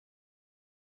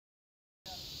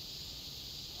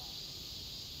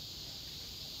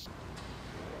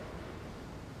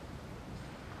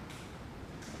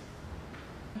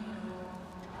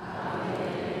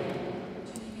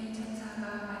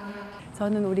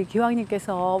저는 우리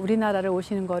기왕님께서 우리나라를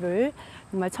오시는 거를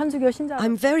정말 천주교 신자.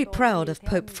 I'm very proud of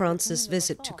Pope Francis'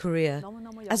 visit to Korea.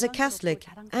 As a Catholic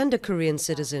and a Korean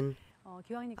citizen,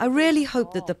 I really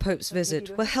hope that the Pope's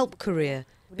visit will help Korea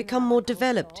become more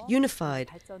developed, unified,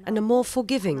 and a more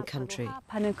forgiving country.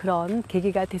 하는 그런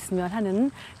계기가 됐으면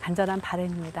하는 간절한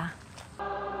바람입니다.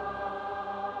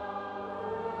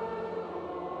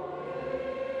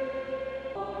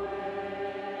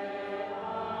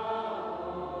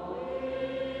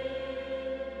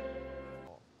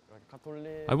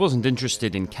 I wasn't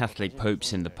interested in Catholic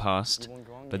popes in the past,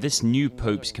 but this new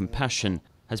pope's compassion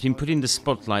has been putting the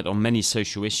spotlight on many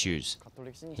social issues.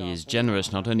 He is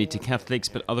generous not only to Catholics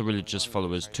but other religious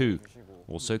followers too.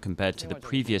 Also, compared to the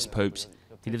previous popes,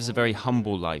 he lives a very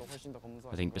humble life.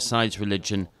 I think besides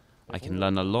religion, I can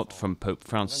learn a lot from Pope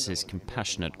Francis's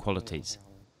compassionate qualities.